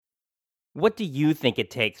What do you think it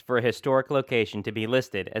takes for a historic location to be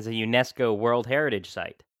listed as a UNESCO World Heritage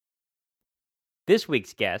Site? This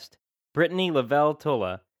week's guest, Brittany Lavelle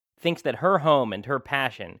Tulla, thinks that her home and her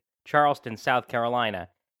passion, Charleston, South Carolina,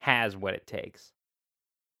 has what it takes.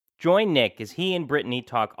 Join Nick as he and Brittany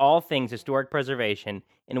talk all things historic preservation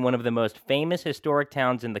in one of the most famous historic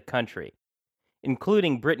towns in the country,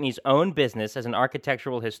 including Brittany's own business as an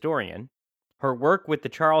architectural historian, her work with the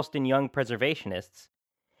Charleston Young Preservationists,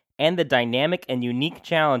 and the dynamic and unique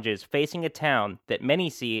challenges facing a town that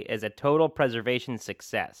many see as a total preservation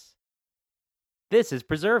success. This is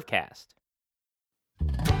PreserveCast.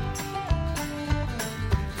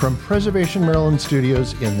 From Preservation Maryland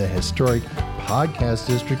Studios in the historic Podcast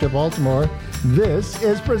District of Baltimore, this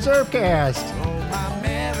is PreserveCast. Oh, my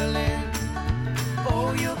Maryland,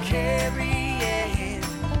 oh, you're carrying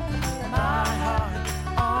my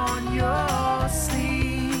heart on your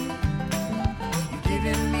sleeve. You're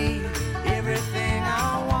giving me everything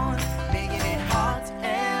I want, making it hard to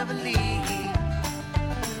ever leave.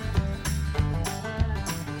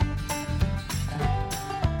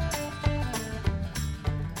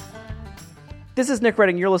 This is Nick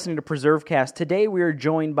Redding. You're listening to PreserveCast. Today we are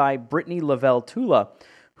joined by Brittany Lavelle Tulla,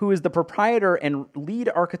 who is the proprietor and lead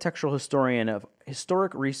architectural historian of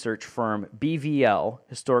historic research firm BVL,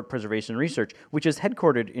 Historic Preservation Research, which is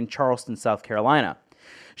headquartered in Charleston, South Carolina.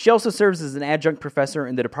 She also serves as an adjunct professor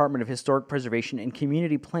in the Department of Historic Preservation and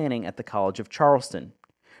Community Planning at the College of Charleston.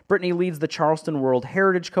 Brittany leads the Charleston World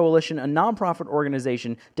Heritage Coalition, a nonprofit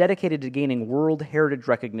organization dedicated to gaining World Heritage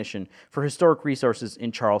recognition for historic resources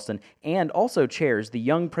in Charleston, and also chairs the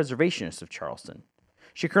Young Preservationists of Charleston.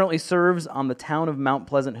 She currently serves on the Town of Mount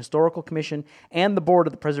Pleasant Historical Commission and the board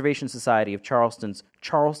of the Preservation Society of Charleston's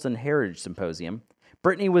Charleston Heritage Symposium.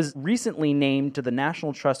 Brittany was recently named to the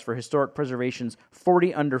National Trust for Historic Preservation's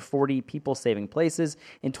 40 Under 40 People Saving Places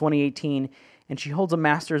in 2018, and she holds a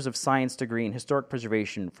Master's of Science degree in Historic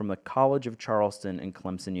Preservation from the College of Charleston and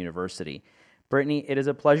Clemson University. Brittany, it is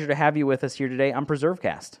a pleasure to have you with us here today on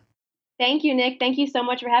PreserveCast. Thank you, Nick. Thank you so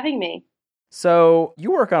much for having me. So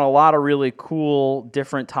you work on a lot of really cool,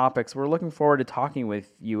 different topics. We're looking forward to talking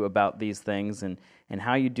with you about these things and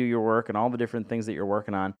how you do your work and all the different things that you're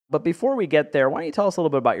working on. But before we get there, why don't you tell us a little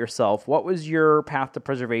bit about yourself? What was your path to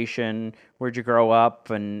preservation? Where'd you grow up?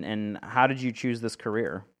 And how did you choose this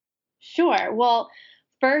career? Sure. Well,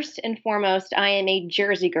 first and foremost, I am a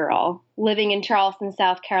Jersey girl living in Charleston,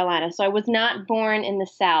 South Carolina. So I was not born in the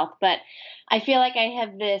South, but I feel like I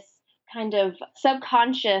have this kind of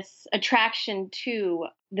subconscious attraction to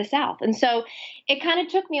the South. And so it kind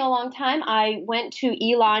of took me a long time. I went to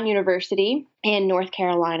Elon University in North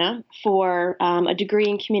Carolina for a degree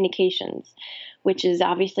in communications, which is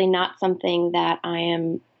obviously not something that I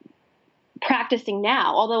am practicing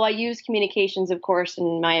now, although I use communications, of course,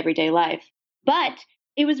 in my everyday life. But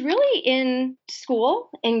it was really in school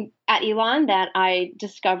and at Elon that I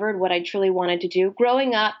discovered what I truly wanted to do.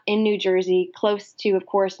 Growing up in New Jersey, close to, of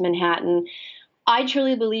course, Manhattan, I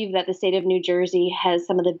truly believe that the state of New Jersey has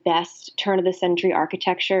some of the best turn-of-the-century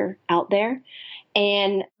architecture out there.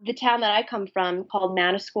 And the town that I come from, called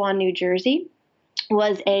Manasquan, New Jersey,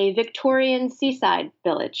 was a Victorian seaside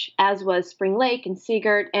village, as was Spring Lake and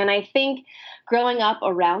Seagirt. And I think growing up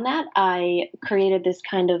around that, I created this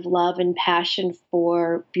kind of love and passion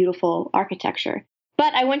for beautiful architecture.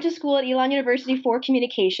 But I went to school at Elon University for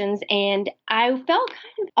communications, and I felt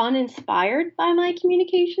kind of uninspired by my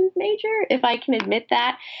communications major, if I can admit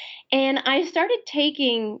that. And I started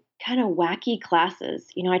taking kind of wacky classes.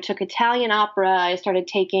 You know, I took Italian opera. I started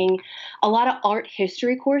taking a lot of art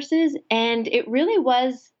history courses, and it really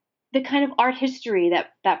was the kind of art history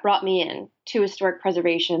that brought me in to historic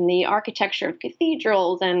preservation, the architecture of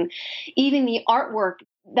cathedrals, and even the artwork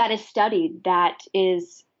that is studied that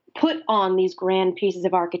is put on these grand pieces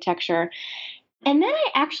of architecture. And then I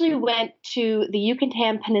actually went to the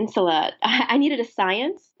Yucatan Peninsula. I needed a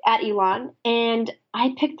science at Elon, and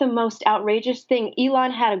I picked the most outrageous thing.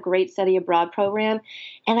 Elon had a great study abroad program,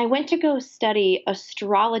 and I went to go study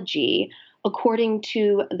astrology according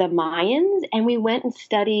to the Mayans, and we went and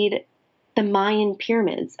studied the Mayan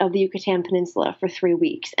pyramids of the Yucatan Peninsula for 3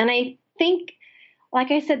 weeks. And I think, like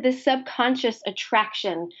I said, this subconscious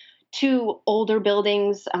attraction to older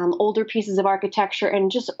buildings, older pieces of architecture, and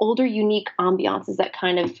just older, unique ambiances that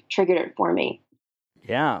kind of triggered it for me.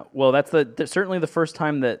 Yeah, well, that's certainly the first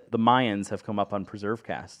time that the Mayans have come up on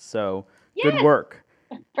PreserveCast, so Yeah. Good work.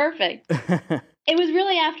 Perfect. It was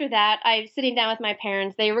really after that, I was sitting down with my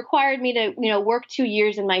parents. They required me to, work 2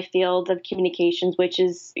 years in my field of communications, which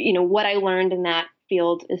is, what I learned in that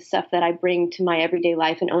field is stuff that I bring to my everyday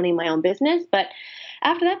life and owning my own business. But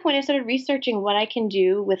after that point, I started researching what I can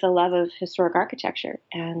do with a love of historic architecture.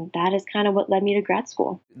 And that is kind of what led me to grad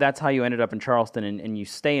school. That's how you ended up in Charleston, and you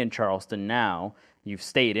stay in Charleston now. You've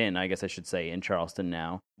stayed in, I guess I should say, in Charleston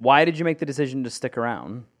now. Why did you make the decision to stick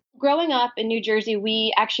around? Growing up in New Jersey,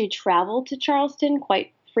 we actually traveled to Charleston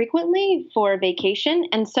quite frequently for vacation.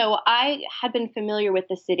 And so I had been familiar with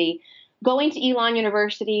the city. Going to Elon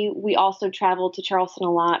University, we also traveled to Charleston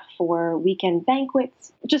a lot for weekend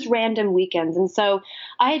banquets, just random weekends. And so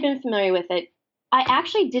I had been familiar with it. I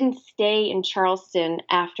actually didn't stay in Charleston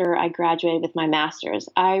after I graduated with my master's.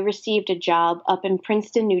 I received a job up in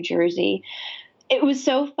Princeton, New Jersey. It was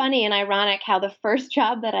so funny and ironic how the first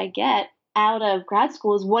job that I get out of grad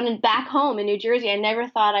school is one back home in New Jersey. I never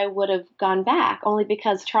thought I would have gone back, only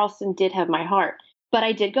because Charleston did have my heart. But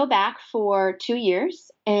I did go back for 2 years,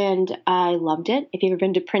 and I loved it. If you've ever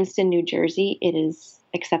been to Princeton, New Jersey, it is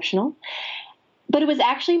exceptional. But it was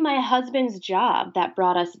actually my husband's job that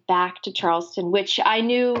brought us back to Charleston, which I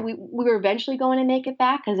knew we were eventually going to make it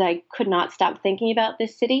back because I could not stop thinking about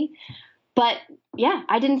this city. But yeah,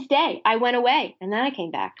 I didn't stay. I went away, and then I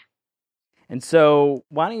came back. And so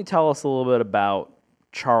why don't you tell us a little bit about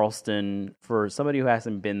Charleston for somebody who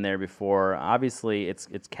hasn't been there before? Obviously, it's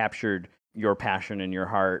captured your passion and your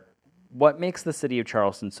heart. What makes the city of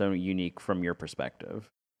Charleston so unique from your perspective?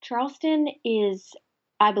 Charleston is,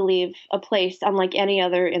 I believe, a place unlike any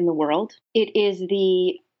other in the world. It is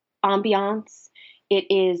the ambiance. It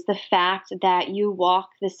is the fact that you walk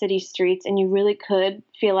the city streets and you really could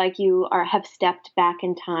feel like you have stepped back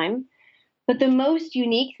in time. But the most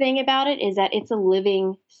unique thing about it is that it's a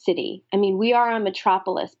living city. I mean, we are a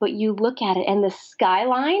metropolis, but you look at it and the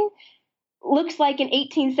skyline looks like an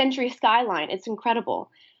 18th century skyline. It's incredible.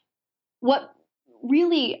 What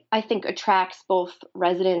really, I think, attracts both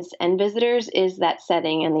residents and visitors is that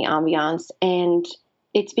setting and the ambiance. And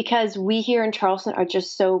it's because we here in Charleston are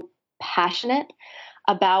just so passionate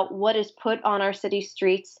about what is put on our city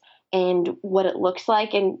streets and what it looks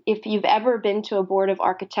like. And if you've ever been to a Board of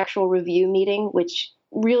Architectural Review meeting, which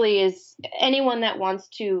really is anyone that wants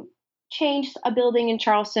to change a building in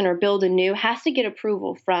Charleston or build a new has to get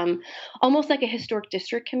approval from almost like a historic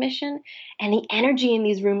district commission. And the energy in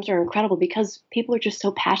these rooms are incredible because people are just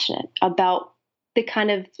so passionate about the kind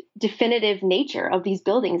of definitive nature of these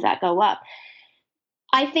buildings that go up.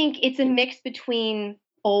 I think it's a mix between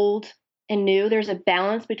old and new. There's a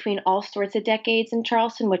balance between all sorts of decades in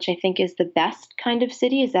Charleston, which I think is the best kind of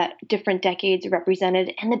city, is that different decades are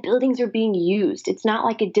represented and the buildings are being used. It's not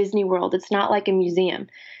like a Disney World. It's not like a museum.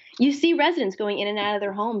 You see residents going in and out of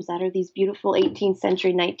their homes that are these beautiful 18th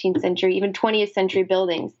century, 19th century, even 20th century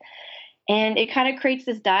buildings. And it kind of creates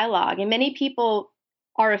this dialogue. And many people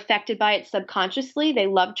are affected by it subconsciously. They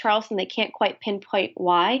love Charleston. They can't quite pinpoint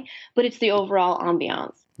why, but it's the overall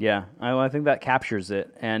ambiance. Yeah, I think that captures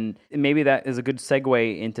it. And maybe that is a good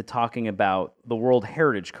segue into talking about the World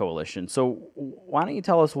Heritage Coalition. So why don't you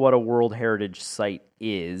tell us what a World Heritage Site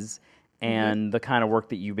is and the kind of work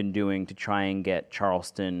that you've been doing to try and get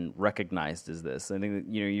Charleston recognized as this? I think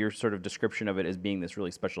that, your sort of description of it as being this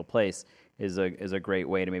really special place is a great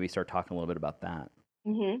way to maybe start talking a little bit about that.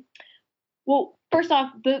 Mm-hmm. Well, first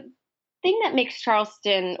off, the thing that makes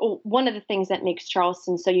Charleston, one of the things that makes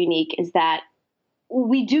Charleston so unique is that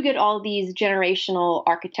we do get all these generational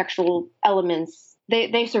architectural elements.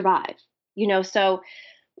 They survive, so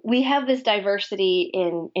we have this diversity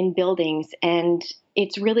in buildings, and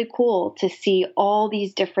it's really cool to see all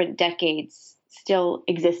these different decades still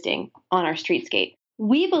existing on our streetscape.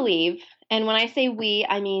 We believe, and when I say we,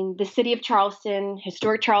 I mean the City of Charleston,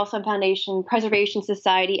 Historic Charleston Foundation, Preservation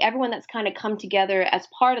Society, everyone that's kind of come together as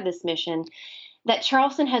part of this mission, that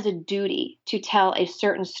Charleston has a duty to tell a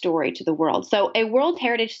certain story to the world. So a World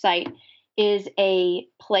Heritage Site is a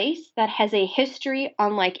place that has a history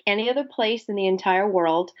unlike any other place in the entire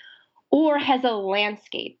world, or has a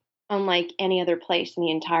landscape unlike any other place in the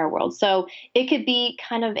entire world. So it could be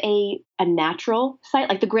kind of a natural site,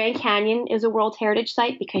 like the Grand Canyon is a World Heritage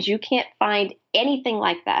Site because you can't find anything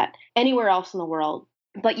like that anywhere else in the world.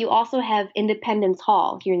 But you also have Independence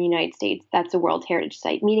Hall here in the United States. That's a World Heritage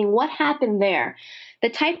Site, meaning what happened there, the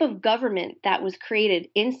type of government that was created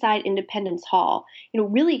inside Independence Hall,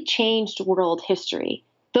 really changed world history.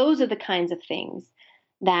 Those are the kinds of things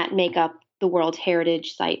that make up the World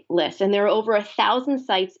Heritage Site list. And there are over 1,000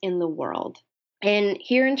 sites in the world. And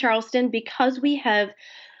here in Charleston, because we have,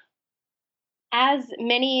 as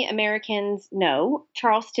many Americans know,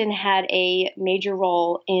 Charleston had a major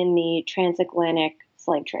role in the transatlantic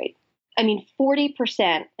slave trade.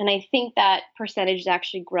 40%, and I think that percentage is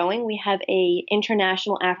actually growing. We have a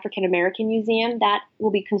International African American Museum that will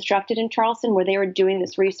be constructed in Charleston, where they were doing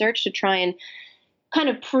this research to try and kind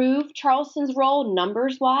of prove Charleston's role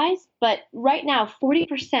numbers wise, but right now,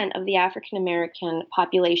 40% of the African American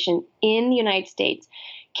population in the United States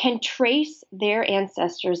can trace their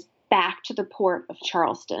ancestors back to the port of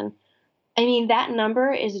Charleston. I mean, that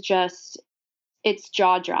number is just, it's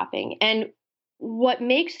jaw dropping. And what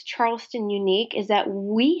makes Charleston unique is that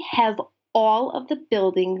we have all of the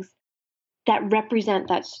buildings that represent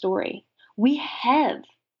that story. We have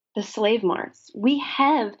the slave marts. We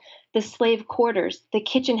have the slave quarters, the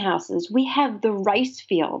kitchen houses. We have the rice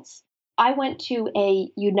fields. I went to a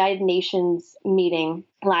United Nations meeting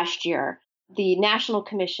last year, the National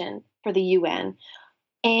Commission for the UN,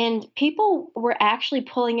 and people were actually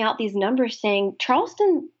pulling out these numbers saying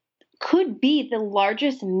Charleston could be the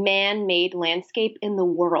largest man-made landscape in the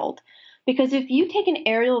world. Because if you take an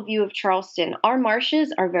aerial view of Charleston, our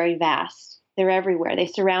marshes are very vast. They're everywhere. They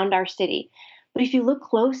surround our city. But if you look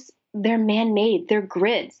close, they're man-made. They're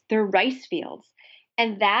grids. They're rice fields.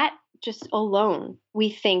 And that just alone,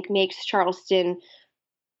 we think, makes Charleston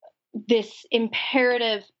this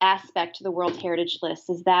imperative aspect to the World Heritage List,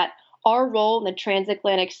 is that our role in the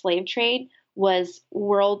transatlantic slave trade was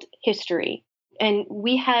world history. And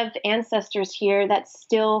we have ancestors here that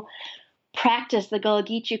still practice the Gullah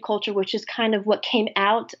Geechee culture, which is kind of what came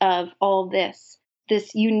out of all this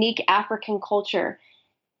unique African culture.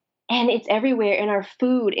 And it's everywhere in our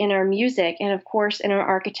food, in our music, and of course in our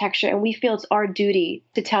architecture. And we feel it's our duty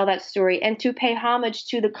to tell that story and to pay homage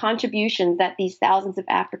to the contributions that these thousands of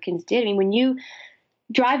Africans did. I mean, when you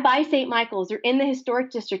drive by St. Michael's or in the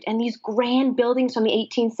historic district and these grand buildings from the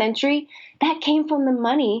 18th century, that came from the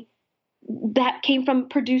money that came from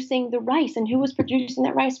producing the rice. And who was producing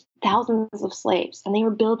that rice? Thousands of slaves. And they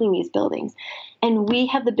were building these buildings. And we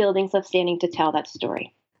have the buildings left standing to tell that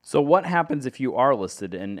story. So what happens if you are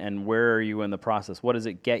listed, and where are you in the process? What does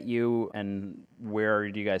it get you, and where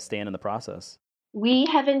do you guys stand in the process? We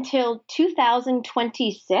have until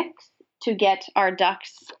 2026 to get our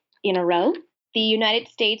ducks in a row. The United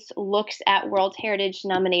States looks at World Heritage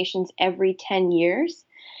nominations every 10 years.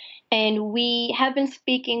 And we have been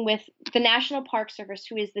speaking with the National Park Service,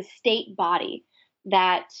 who is the state body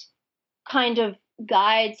that kind of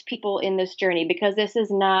guides people in this journey, because this is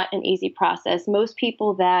not an easy process. Most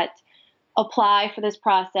people that apply for this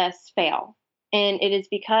process fail. And it is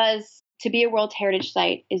because to be a World Heritage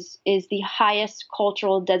Site is the highest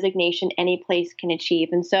cultural designation any place can achieve.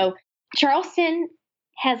 And so Charleston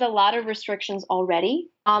has a lot of restrictions already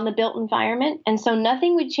on the built environment. And so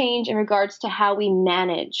nothing would change in regards to how we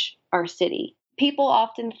manage our city. People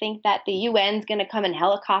often think that the UN's going to come in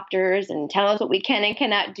helicopters and tell us what we can and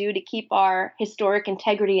cannot do to keep our historic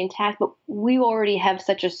integrity intact, but we already have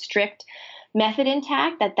such a strict method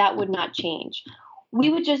intact that would not change. We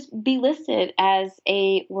would just be listed as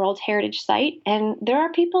a World Heritage Site, and there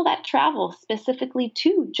are people that travel specifically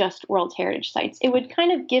to just World Heritage Sites. It would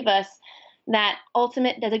kind of give us that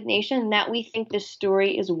ultimate designation that we think this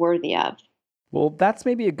story is worthy of. Well, that's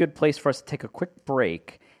maybe a good place for us to take a quick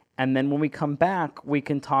break. And then when we come back, we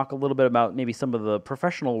can talk a little bit about maybe some of the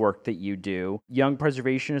professional work that you do, young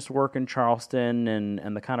preservationist work in Charleston,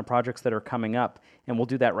 and the kind of projects that are coming up. And we'll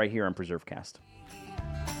do that right here on PreserveCast.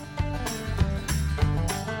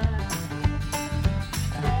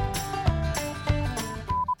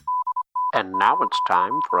 And now it's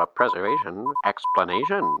time for a preservation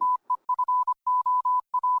explanation.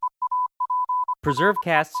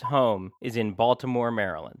 PreserveCast's home is in Baltimore,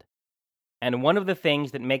 Maryland. And one of the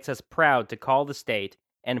things that makes us proud to call the state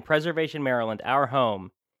and Preservation Maryland our home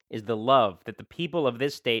is the love that the people of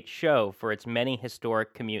this state show for its many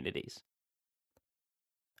historic communities.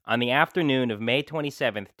 On the afternoon of May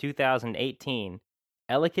 27, 2018,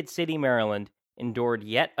 Ellicott City, Maryland endured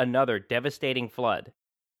yet another devastating flood,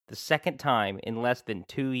 the second time in less than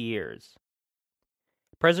 2 years.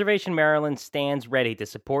 Preservation Maryland stands ready to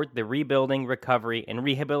support the rebuilding, recovery, and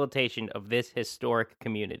rehabilitation of this historic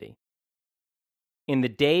community. In the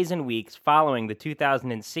days and weeks following the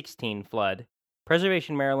 2016 flood,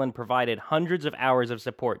 Preservation Maryland provided hundreds of hours of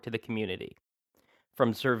support to the community,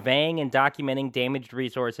 from surveying and documenting damaged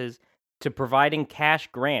resources to providing cash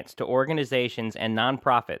grants to organizations and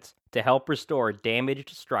nonprofits to help restore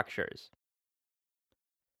damaged structures.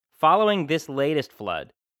 Following this latest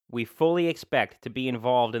flood, we fully expect to be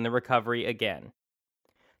involved in the recovery again.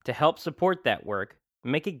 To help support that work,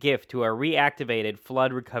 make a gift to our reactivated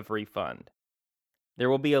Flood Recovery Fund. There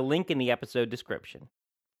will be a link in the episode description.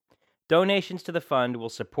 Donations to the fund will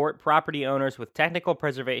support property owners with technical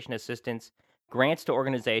preservation assistance, grants to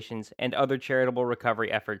organizations, and other charitable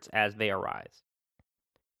recovery efforts as they arise.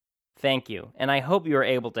 Thank you, and I hope you are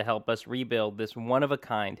able to help us rebuild this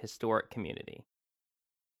one-of-a-kind historic community.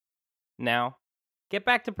 Now, get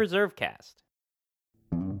back to PreserveCast.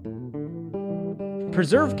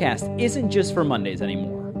 PreserveCast isn't just for Mondays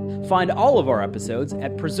anymore. Find all of our episodes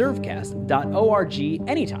at preservecast.org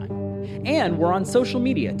anytime. And we're on social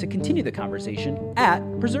media to continue the conversation at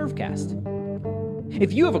PreserveCast.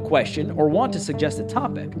 If you have a question or want to suggest a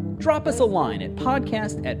topic, drop us a line at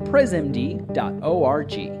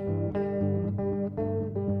podcast@presmd.org.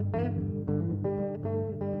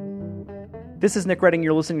 This is Nick Redding.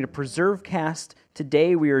 You're listening to PreserveCast.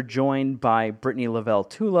 Today we are joined by Brittany Lavelle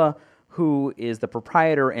Tula, who is the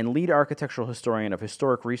proprietor and lead architectural historian of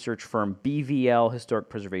historic research firm BVL Historic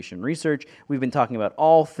Preservation Research. We've been talking about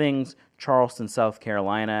all things Charleston, South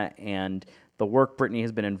Carolina, and the work Brittany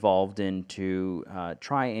has been involved in to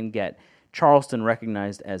try and get Charleston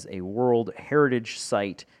recognized as a World Heritage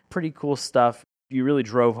Site. Pretty cool stuff. You really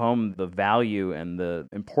drove home the value and the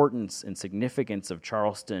importance and significance of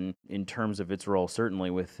Charleston in terms of its role, certainly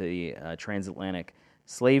with the transatlantic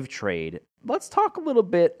slave trade. Let's talk a little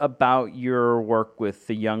bit about your work with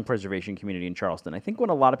the young preservation community in Charleston. I think when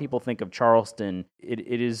a lot of people think of Charleston, it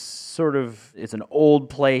is sort of, it's an old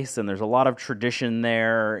place and there's a lot of tradition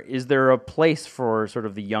there. Is there a place for sort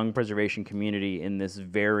of the young preservation community in this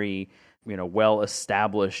very,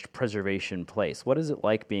 well-established preservation place? What is it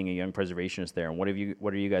like being a young preservationist there, and what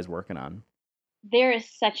are you guys working on? There is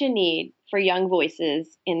such a need for young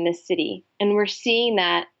voices in this city, and we're seeing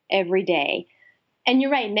that every day. And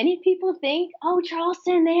you're right. Many people think,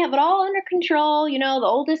 Charleston, they have it all under control. The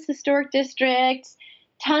oldest historic district,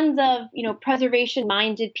 tons of,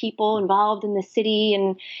 preservation-minded people involved in the city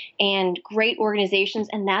and great organizations.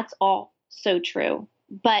 And that's all so true.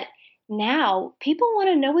 But now people want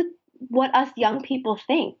to know what us young people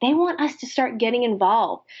think. They want us to start getting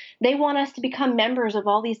involved. They want us to become members of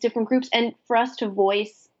all these different groups and for us to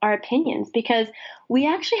voice our opinions, because we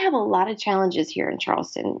actually have a lot of challenges here in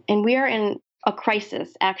Charleston, and we are in a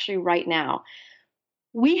crisis actually right now.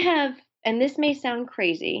 We have, and this may sound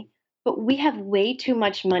crazy, but we have way too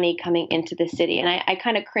much money coming into the city. And I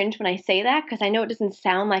kind of cringe when I say that, because I know it doesn't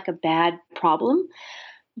sound like a bad problem.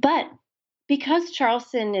 But because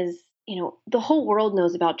Charleston is, the whole world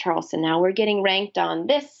knows about Charleston now. We're getting ranked on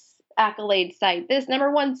this accolade site, this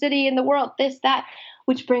 #1 city in the world, this, that,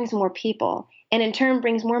 which brings more people, and in turn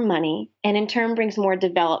brings more money, and in turn brings more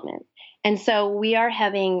development. And so we are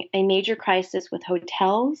having a major crisis with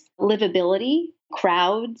hotels, livability,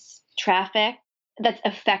 crowds, traffic that's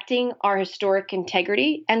affecting our historic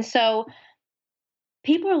integrity. And so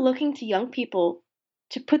people are looking to young people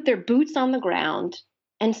to put their boots on the ground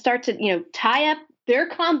and start to, tie up their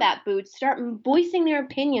combat boots, start voicing their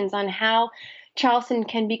opinions on how Charleston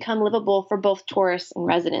can become livable for both tourists and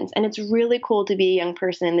residents. And it's really cool to be a young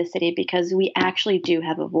person in the city because we actually do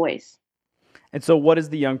have a voice. And so what is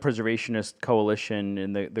the Young Preservationist Coalition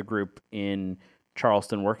and the group in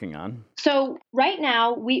Charleston working on? So right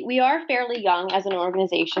now, we are fairly young as an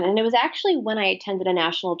organization. And it was actually when I attended a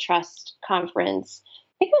National Trust conference, I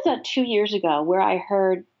think it was about 2 years ago, where I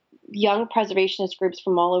heard young preservationist groups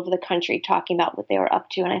from all over the country talking about what they were up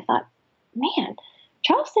to. And I thought, man,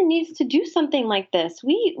 Charleston needs to do something like this.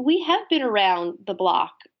 We have been around the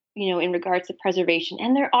block, in regards to preservation.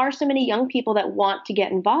 And there are so many young people that want to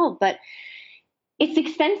get involved, but it's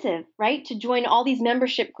expensive, right, to join all these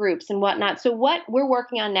membership groups and whatnot. So what we're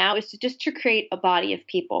working on now is to create a body of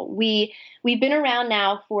people. We've been around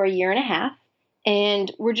now for 1.5 years,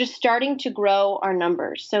 and we're just starting to grow our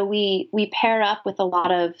numbers. So we pair up with a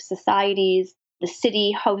lot of societies. The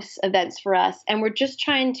city hosts events for us, and we're just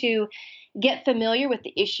trying to get familiar with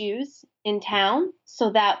the issues in town so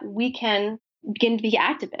that we can begin to be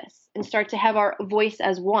activists and start to have our voice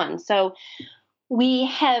as one. So we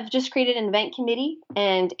have just created an event committee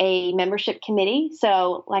and a membership committee.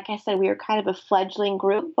 So like I said, we are kind of a fledgling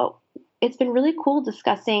group, but it's been really cool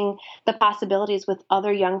discussing the possibilities with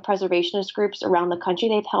other young preservationist groups around the country.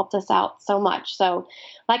 They've helped us out so much. So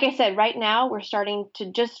like I said, right now we're starting to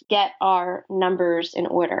just get our numbers in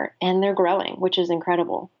order, and they're growing, which is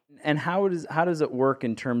incredible. And how does it work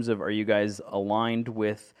in terms of, are you guys aligned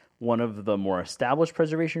with one of the more established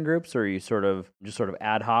preservation groups, or are you sort of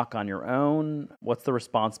ad hoc on your own? What's the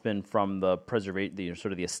response been from the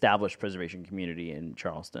established preservation community in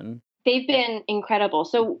Charleston? They've been incredible.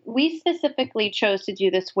 So we specifically chose to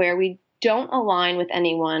do this where we don't align with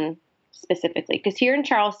anyone specifically, because here in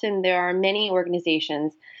Charleston, there are many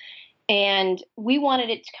organizations, and we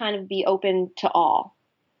wanted it to kind of be open to all.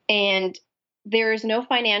 And there is no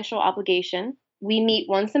financial obligation. We meet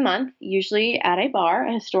once a month, usually at a bar,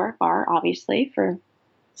 a historic bar, obviously, for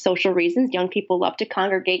social reasons. Young people love to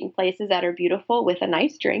congregate in places that are beautiful with a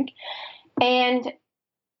nice drink. And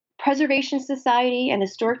Preservation Society and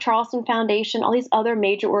Historic Charleston Foundation, all these other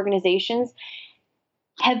major organizations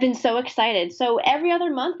have been so excited. So every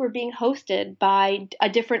other month we're being hosted by a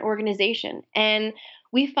different organization. And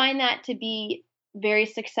we find that to be very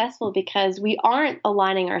successful because we aren't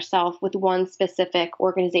aligning ourselves with one specific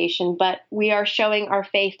organization, but we are showing our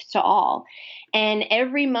faith to all. And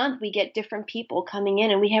every month we get different people coming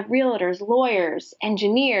in, and we have realtors, lawyers,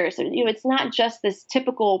 engineers. It's not just this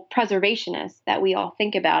typical preservationist that we all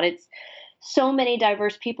think about. It's so many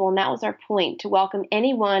diverse people, and that was our point, to welcome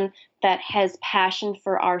anyone that has passion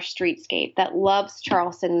for our streetscape, that loves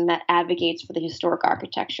Charleston, and that advocates for the historic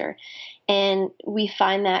architecture. And we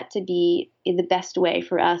find that to be the best way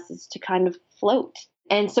for us is to kind of float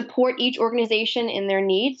and support each organization in their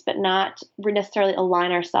needs, but not necessarily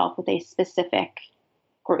align ourselves with a specific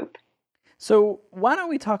group. So why don't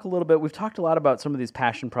we talk a little bit, we've talked a lot about some of these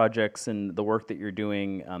passion projects and the work that you're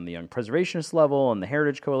doing on the Young Preservationist level and the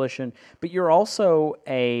Heritage Coalition, but you're also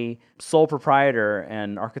a sole proprietor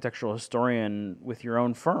and architectural historian with your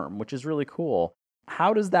own firm, which is really cool.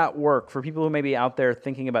 How does that work for people who may be out there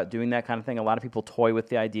thinking about doing that kind of thing? A lot of people toy with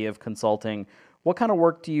the idea of consulting. What kind of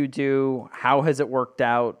work do you do? How has it worked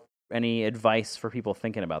out? Any advice for people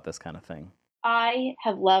thinking about this kind of thing? I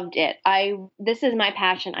have loved it. This is my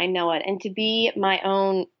passion. I know it. And to be my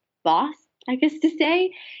own boss, I guess to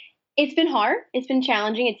say, it's been hard. It's been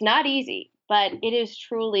challenging. It's not easy, but it is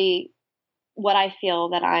truly what I feel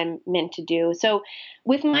that I'm meant to do. So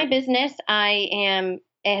with my business, I am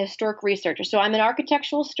a historic researcher. So I'm an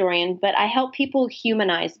architectural historian, but I help people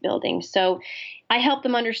humanize buildings. So I help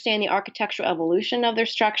them understand the architectural evolution of their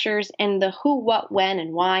structures and the who, what, when,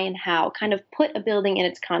 and why, and how, kind of put a building in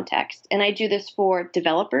its context. And I do this for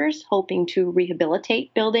developers hoping to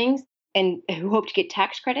rehabilitate buildings and who hope to get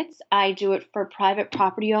tax credits. I do it for private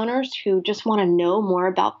property owners who just want to know more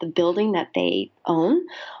about the building that they own.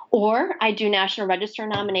 Or I do National Register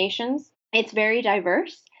nominations. It's very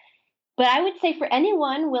diverse. But I would say for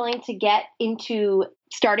anyone willing to get into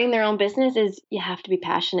starting their own business is you have to be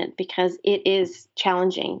passionate because it is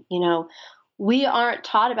challenging. We aren't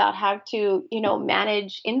taught about how to,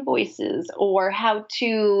 manage invoices or how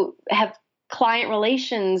to have client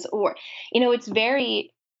relations or,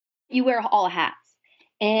 you wear all hats.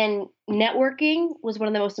 And networking was one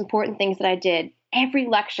of the most important things that I did. Every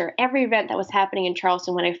lecture, every event that was happening in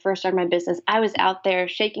Charleston when I first started my business, I was out there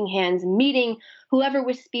shaking hands, meeting whoever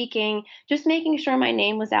was speaking, just making sure my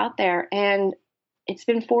name was out there. And it's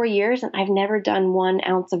been 4 years and I've never done 1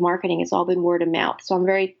 ounce of marketing. It's all been word of mouth. So I'm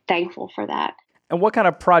very thankful for that. And what kind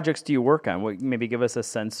of projects do you work on? Maybe give us a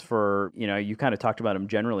sense for, you kind of talked about them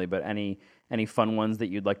generally, but any fun ones that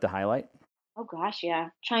you'd like to highlight? Oh gosh, yeah.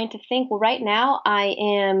 Trying to think. Well, right now I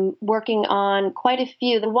am working on quite a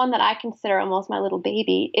few. The one that I consider almost my little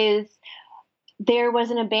baby is there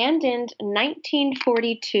was an abandoned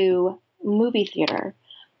 1942 movie theater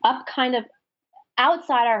up kind of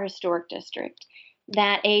outside our historic district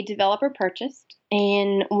that a developer purchased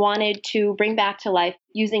and wanted to bring back to life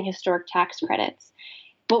using historic tax credits.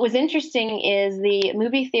 What was interesting is the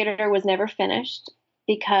movie theater was never finished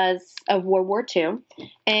because of World War II,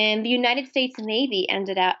 and the United States Navy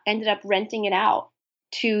ended up renting it out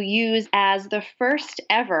to use as the first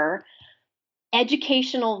ever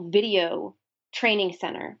educational video training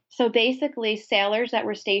center. So basically, sailors that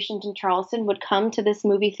were stationed in Charleston would come to this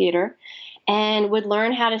movie theater and would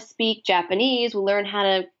learn how to speak Japanese, would learn how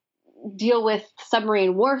to deal with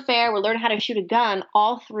submarine warfare, would learn how to shoot a gun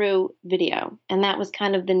all through video. And that was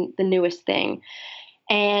kind of the newest thing.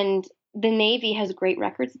 And the Navy has great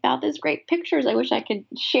records about this, great pictures I wish I could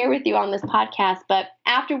share with you on this podcast. But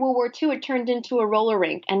after World War II, it turned into a roller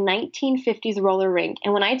rink, a 1950s roller rink.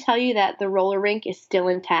 And when I tell you that the roller rink is still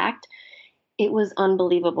intact, it was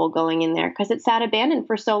unbelievable going in there because it sat abandoned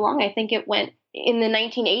for so long. I think it went in the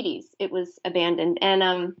 1980s, it was abandoned. And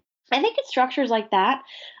I think it's structures like that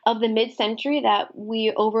of the mid-century that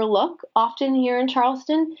we overlook often here in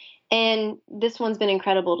Charleston. And this one's been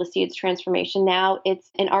incredible to see its transformation. Now it's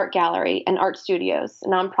an art gallery and art studios. A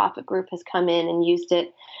nonprofit group has come in and used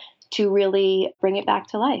it to really bring it back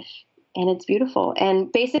to life. And it's beautiful. And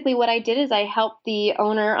basically what I did is I helped the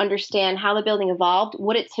owner understand how the building evolved,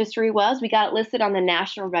 what its history was. We got it listed on the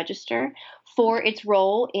National Register for its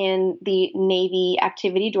role in the Navy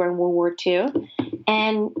activity during World War II.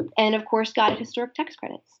 And of course, got historic tax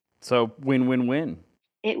credits. So win-win-win.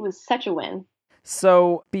 It was such a win.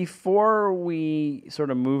 So before we sort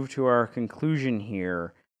of move to our conclusion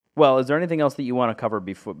here, well, is there anything else that you want to cover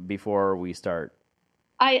before we start?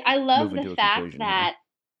 I love the fact that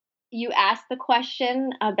you asked the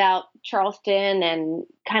question about Charleston and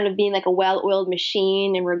kind of being like a well-oiled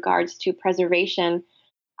machine in regards to preservation.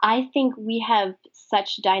 I think we have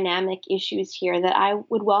such dynamic issues here that I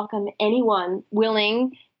would welcome anyone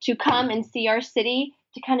willing to come and see our city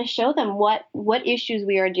to kind of show them what issues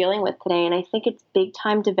we are dealing with today. And I think it's big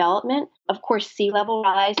time development. Of course, sea level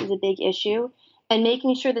rise is a big issue, and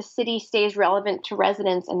making sure the city stays relevant to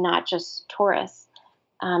residents and not just tourists.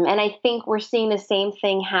 And I think we're seeing the same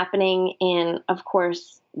thing happening in, of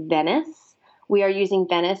course, Venice. We are using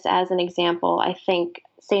Venice as an example. I think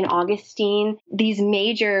St. Augustine, these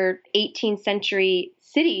major 18th century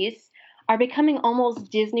cities are becoming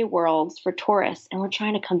almost Disney worlds for tourists, and we're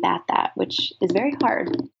trying to combat that, which is very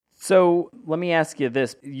hard. So let me ask you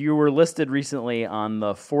this. You were listed recently on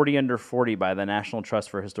the 40 Under 40 by the National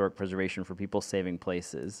Trust for Historic Preservation for People Saving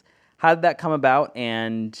Places. How did that come about,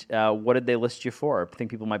 and what did they list you for? I think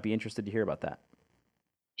people might be interested to hear about that.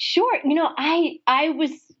 Sure. I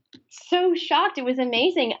was so shocked. It was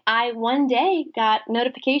amazing. I one day got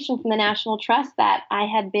notification from the National Trust that I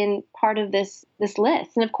had been part of this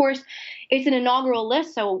list. And of course, it's an inaugural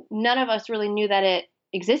list, so none of us really knew that it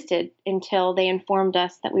existed until they informed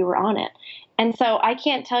us that we were on it. And so I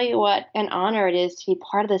can't tell you what an honor it is to be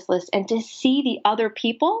part of this list and to see the other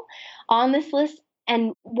people on this list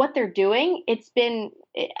and what they're doing.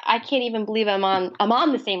 I can't even believe I'm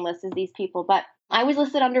on the same list as these people, but I was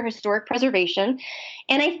listed under historic preservation.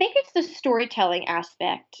 And I think it's the storytelling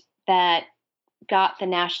aspect that got the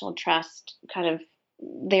National Trust kind of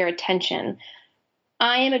their attention.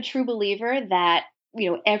 I am a true believer that,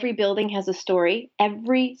 every building has a story,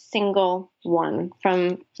 every single one,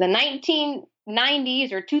 from the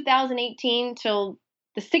 1990s or 2018 till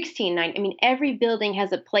the 1690s. I mean, every building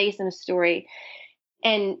has a place and a story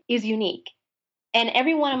and is unique. And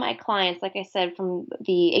every one of my clients, like I said, from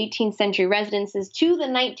the 18th century residences to the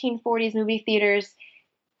 1940s movie theaters,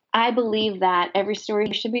 I believe that every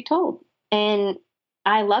story should be told. And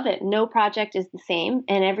I love it. No project is the same,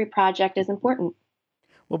 and every project is important.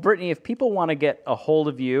 Well, Brittany, if people want to get a hold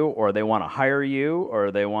of you, or they want to hire you,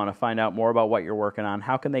 or they want to find out more about what you're working on,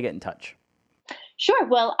 how can they get in touch? Sure.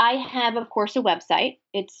 Well, I have, of course, a website.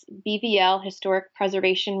 It's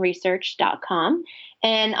bvlhistoricpreservationresearch.com.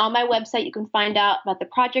 And on my website, you can find out about the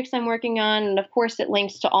projects I'm working on. And of course, it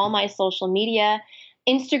links to all my social media.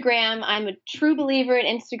 Instagram, I'm a true believer in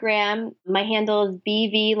Instagram. My handle is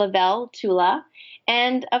bvlavelletula.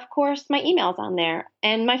 And of course, my email's on there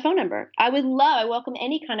and my phone number. I welcome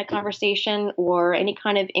any kind of conversation or any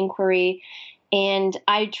kind of inquiry. And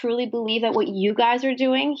I truly believe that what you guys are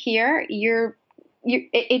doing here,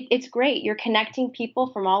 it's great. You're connecting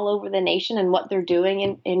people from all over the nation and what they're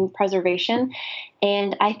doing in preservation.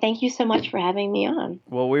 And I thank you so much for having me on.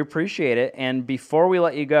 Well, we appreciate it. And before we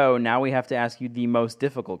let you go, now we have to ask you the most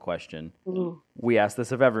difficult question. We ask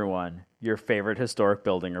this of everyone. Your favorite historic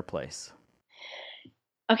building or place?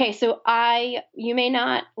 Okay, so you may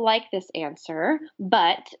not like this answer,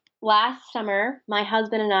 but last summer, my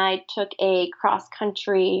husband and I took a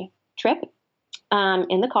cross-country trip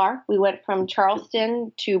in the car. We went from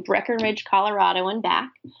Charleston to Breckenridge, Colorado, and back.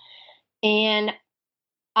 And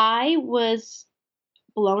I was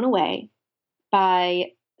blown away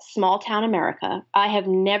by small town America. I have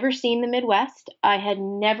never seen the Midwest. I had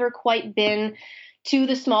never quite been to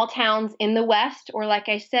the small towns in the West, or like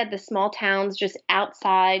I said, the small towns just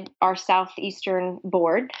outside our southeastern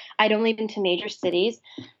board. I'd only been to major cities.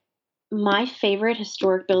 My favorite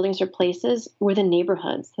historic buildings or places were the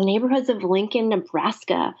neighborhoods of Lincoln,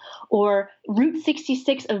 Nebraska, or Route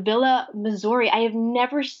 66 of Villa, Missouri. I have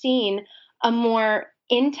never seen a more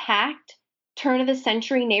intact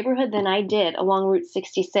turn-of-the-century neighborhood than I did along Route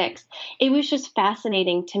 66. It was just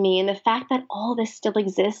fascinating to me. And the fact that all this still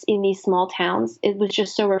exists in these small towns, it was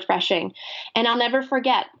just so refreshing. And I'll never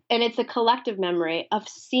forget, and it's a collective memory of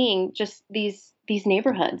seeing just these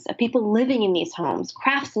neighborhoods of people living in these homes,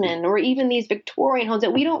 craftsmen, or even these Victorian homes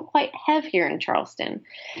that we don't quite have here in Charleston.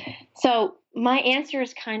 So my answer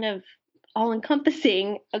is kind of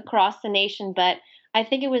all-encompassing across the nation, but I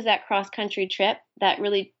think it was that cross-country trip that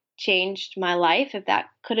really changed my life, if that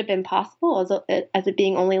could have been possible, as it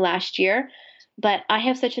being only last year. But I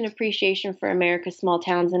have such an appreciation for America's small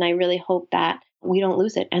towns, and I really hope that we don't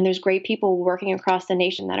lose it. And there's great people working across the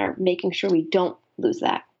nation that are making sure we don't lose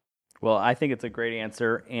that. Well, I think it's a great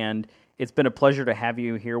answer, and it's been a pleasure to have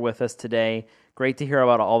you here with us today. Great to hear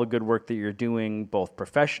about all the good work that you're doing, both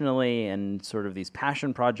professionally and sort of these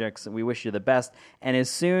passion projects. We wish you the best. And as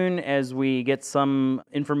soon as we get some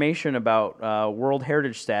information about World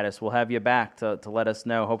Heritage status, we'll have you back to let us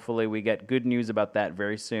know. Hopefully we get good news about that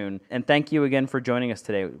very soon. And thank you again for joining us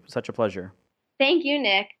today. Such a pleasure. Thank you,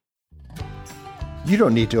 Nick. You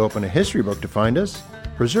don't need to open a history book to find us.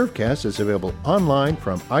 PreserveCast is available online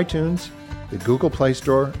from iTunes, the Google Play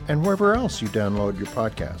Store, and wherever else you download your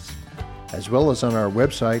podcasts, as well as on our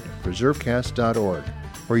website, preservecast.org,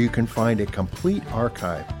 where you can find a complete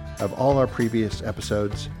archive of all our previous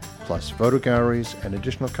episodes, plus photo galleries and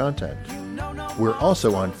additional content. We're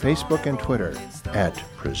also on Facebook and Twitter at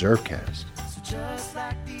PreserveCast.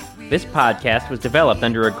 This podcast was developed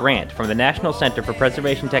under a grant from the National Center for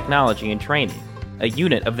Preservation Technology and Training, a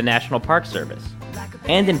unit of the National Park Service,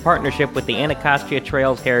 and in partnership with the Anacostia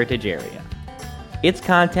Trails Heritage Area. Its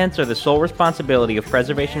contents are the sole responsibility of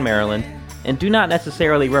Preservation Maryland and do not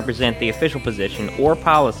necessarily represent the official position or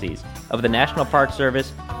policies of the National Park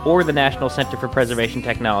Service or the National Center for Preservation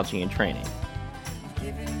Technology and Training.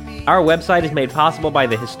 Our website is made possible by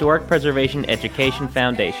the Historic Preservation Education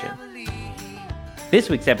Foundation. This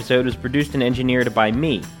week's episode was produced and engineered by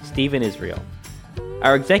me, Stephen Israel.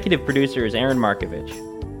 Our executive producer is Aaron Markovich.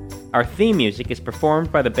 Our theme music is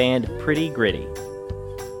performed by the band Pretty Gritty.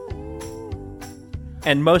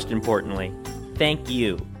 And most importantly, thank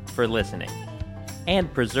you for listening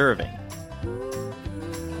and preserving.